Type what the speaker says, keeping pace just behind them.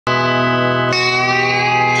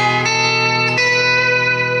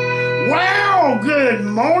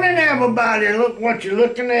morning, everybody. Look what you're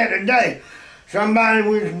looking at today. Somebody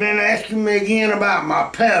was been asking me again about my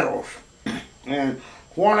pedals and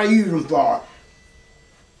what I use them for.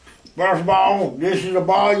 First of all, this is a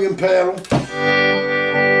volume pedal.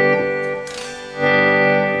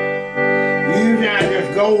 Usually I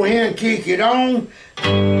just go ahead and kick it on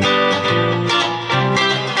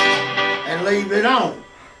and leave it on.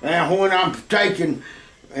 Now when I'm taking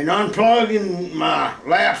and unplugging my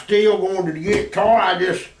lap steel going to the guitar, I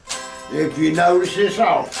just, if you notice, it's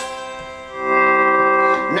off.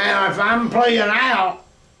 Now if I'm playing out,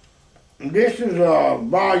 this is a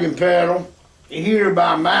volume pedal here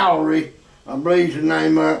by Mallory, I believe is the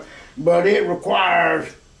name of it, but it requires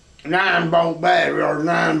 9-volt battery or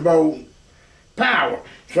 9-volt power.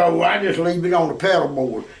 So I just leave it on the pedal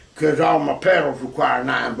board because all my pedals require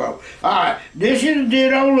 9-volt. Alright, this is a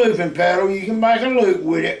Ditto looping pedal. You can make a loop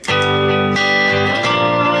with it.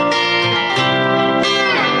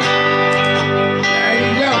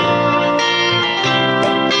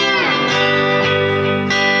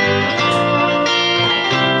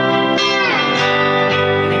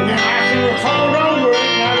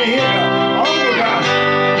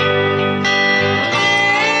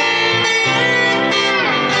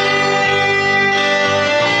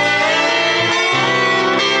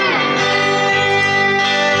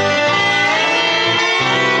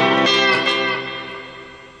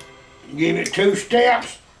 Give it 2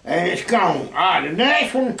 steps and it's gone. Alright, the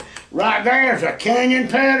next one right there is a Canyon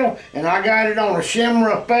pedal, and I got it on a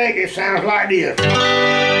shimmer effect. It sounds like this.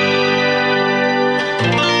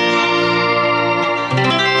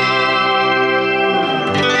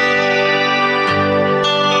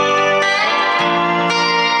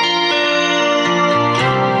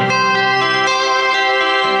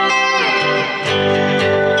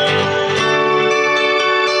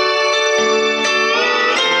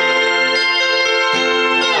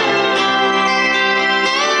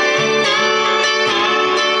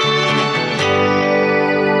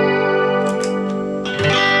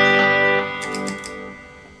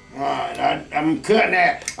 I'm cutting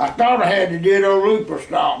that. I thought I had the Ditto looper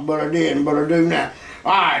stop, but I didn't, but I do now.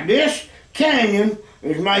 Alright, this Canyon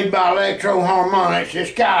is made by Electro Harmonics.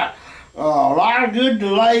 It's got a lot of good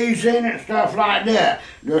delays in it and stuff like that.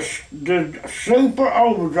 The Super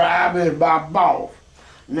Overdrive is by Boss.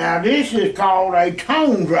 Now this is called a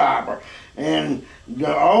tone driver. And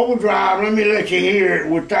the overdrive, let me let you hear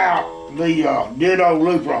it without the Ditto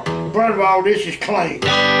looper. First of all, this is clean.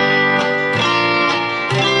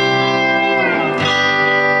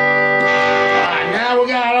 We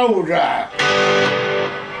got overdrive.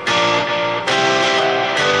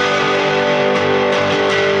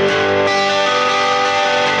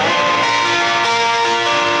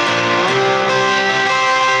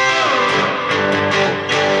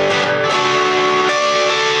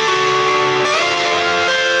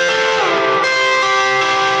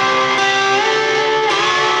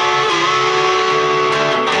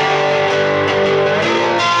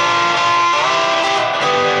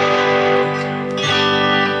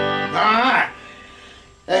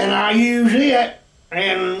 And I use it,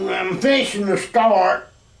 and I'm fixing to start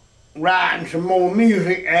writing some more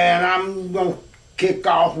music, and I'm going to kick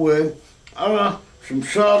off with some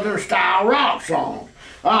Southern style rock songs.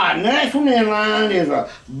 Alright, next one in line is a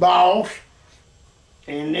Boss,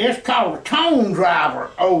 and it's called a Tone Driver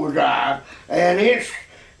Overdrive, and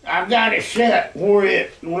I've got it set where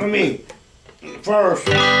it, let me, first.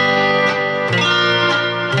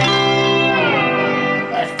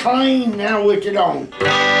 That's clean, now with it on.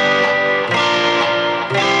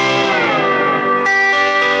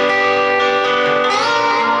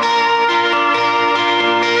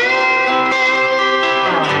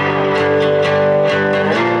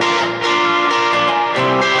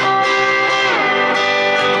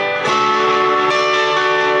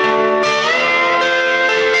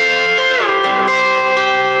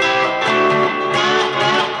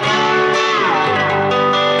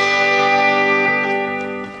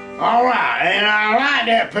 Alright, and I like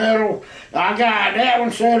that pedal. I got that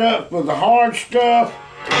one set up for the hard stuff.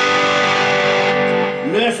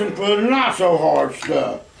 This one for the not so hard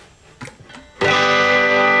stuff.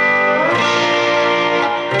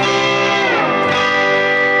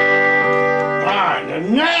 Alright, the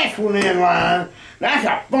next one in line, that's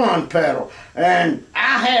a fun pedal. And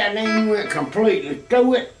I hadn't even went completely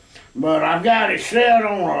through it, but I've got it set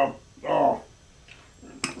on a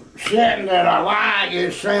setting that I like.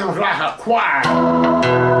 It sounds like a choir.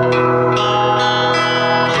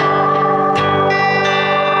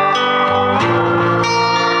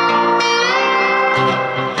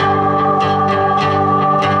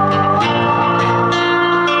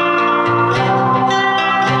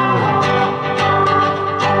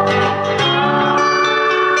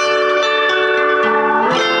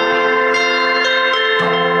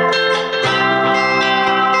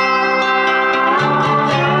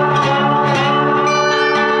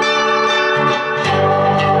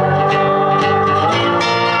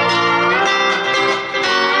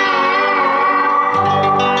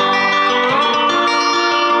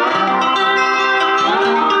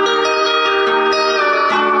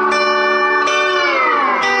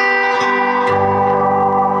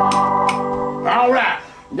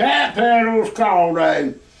 called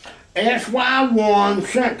a SY1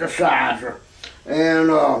 synthesizer,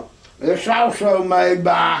 and it's also made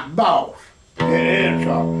by Boss.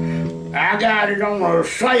 I got it on a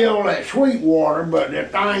sale at Sweetwater, but the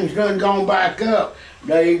thing's done gone back up.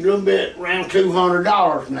 They a little bit around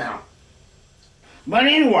 $200 now. But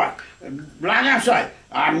anyway, like I say,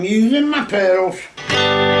 I'm using my pedals.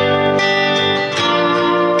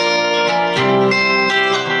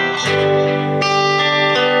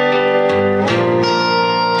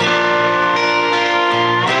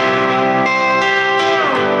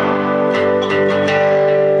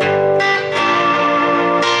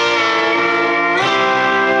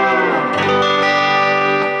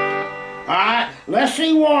 Let's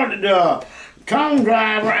see what the tone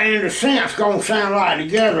driver and the synth's gonna sound like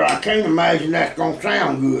together. I can't imagine that's gonna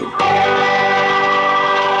sound good.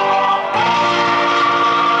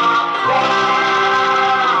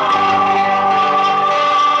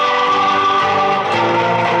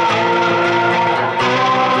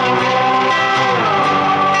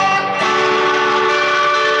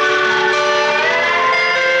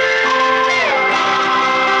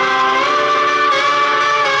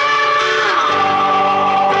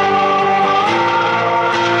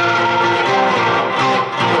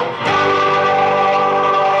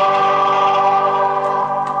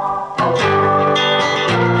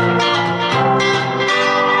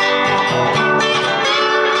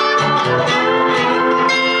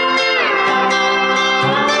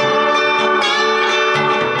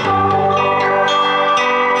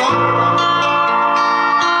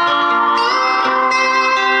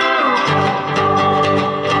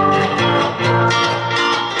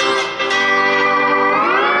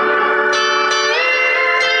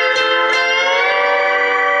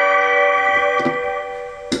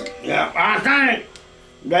 I think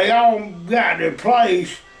they all got their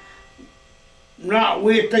place, not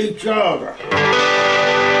with each other.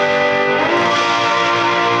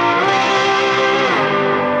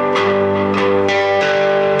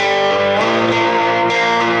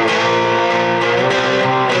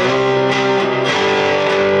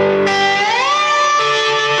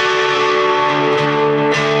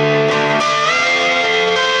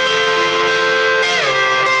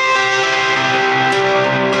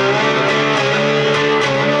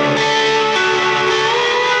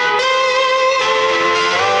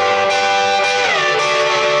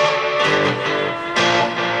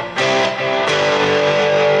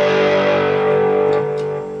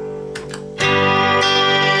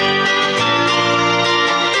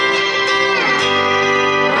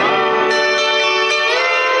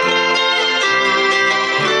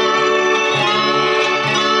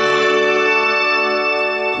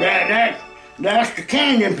 That's the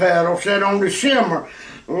Canyon pedal set on the shimmer.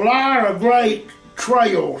 A lot of great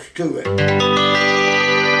trails to it.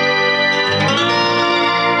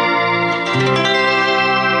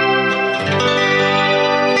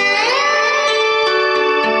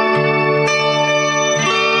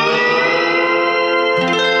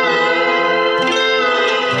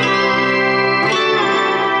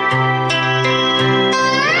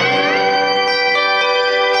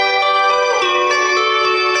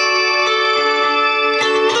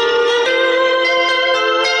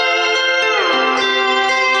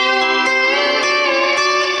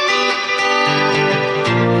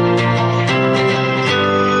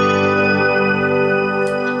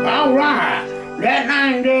 That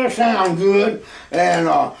thing does sound good, and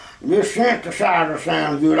this synthesizer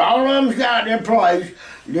sounds good. All of them's got their place.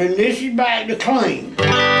 Then this is back to clean.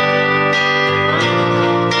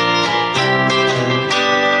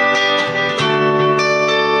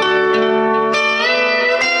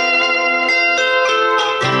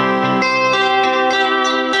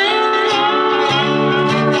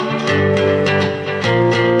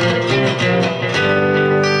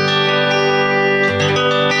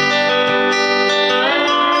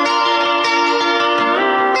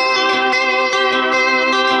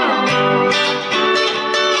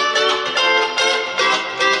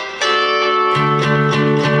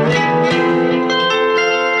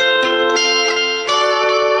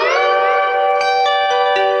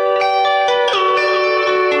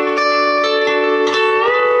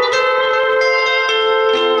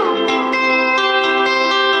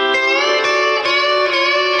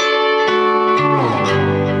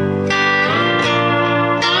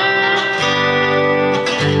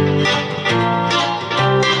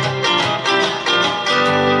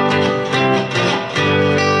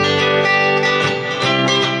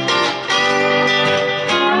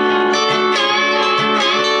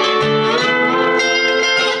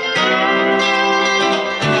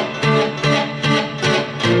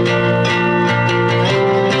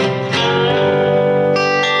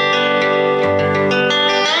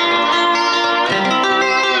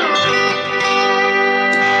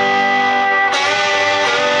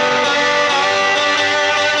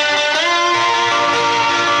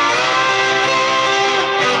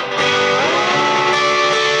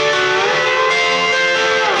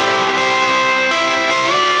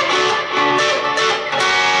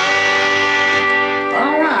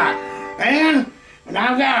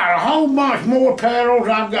 whole bunch more pedals.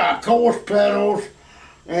 I've got coarse pedals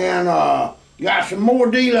and got some more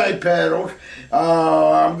delay pedals.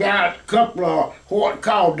 I've got a couple of what's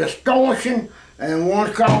called distortion, and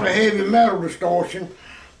one's called a heavy metal distortion.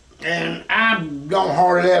 And I don't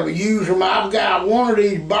hardly ever use them. I've got one of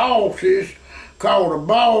these Bosses called a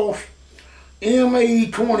Boss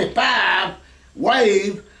ME25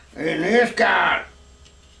 Wave, and it's got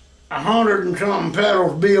 100 and something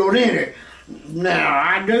pedals built in it. Now,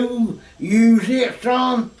 I do use it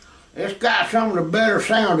some. It's got some of the better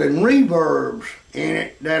sounding reverbs in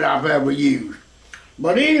it that I've ever used.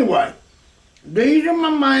 But anyway, these are my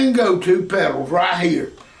main go-to pedals right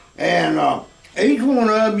here. And each one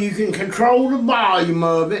of them, you can control the volume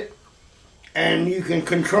of it, and you can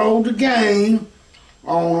control the gain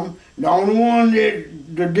on them. The only one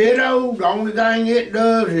that, the Ditto, the only thing it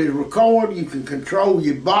does is record. You can control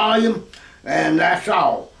your volume, and that's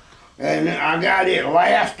all. And I got it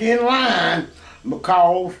last in line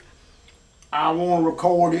because I want to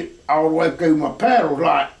record it all the way through my pedals.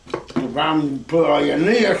 Like, if I'm playing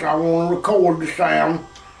this, I want to record the sound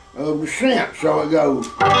of the synth, so it goes.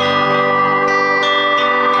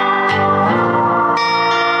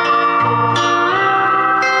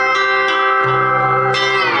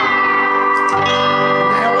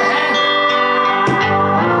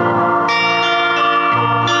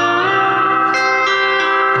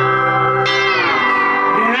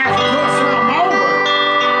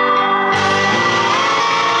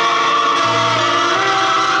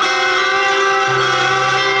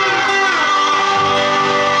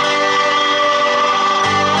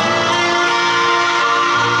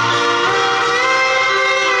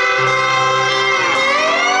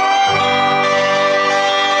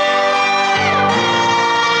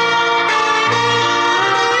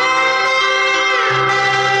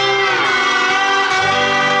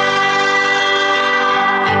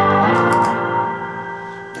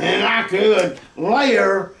 Could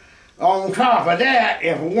layer on top of that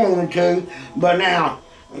if I wanted to, but now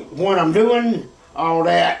when I'm doing all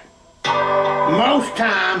that, most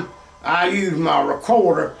time I use my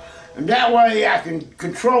recorder, and that way I can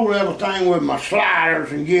control everything with my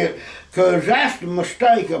sliders and get, because that's the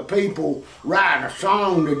mistake of people writing a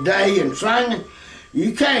song today and singing.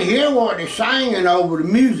 You can't hear what they're singing over the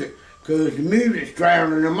music, because the music's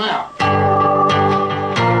drowning them out.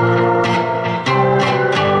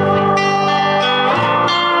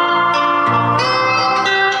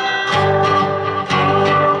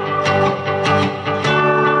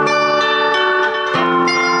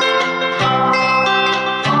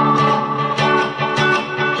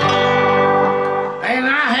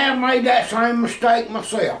 That same mistake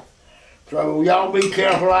myself. So y'all be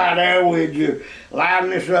careful out there with your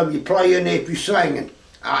loudness of your playing if you're singing.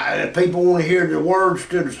 People want to hear the words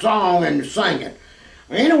to the song and the singing.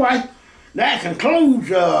 Anyway, that concludes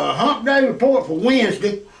Hump Day Report for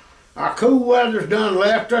Wednesday. Our cool weather's done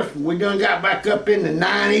left us. We done got back up in the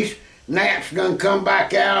 90s. Gnats done come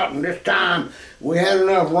back out, and this time we had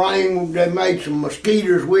enough rain. They made some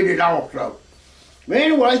mosquitoes with it also. But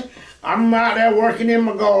anyway, I'm out there working in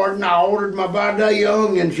my garden. I ordered my Vidalia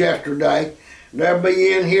onions yesterday. They'll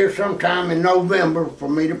be in here sometime in November for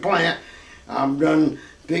me to plant. I'm done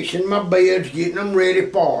fixing my beds, getting them ready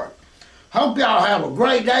for it. Hope y'all have a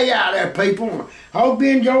great day out there, people. Hope you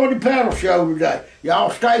enjoyed the pedal show today. Y'all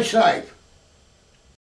stay safe.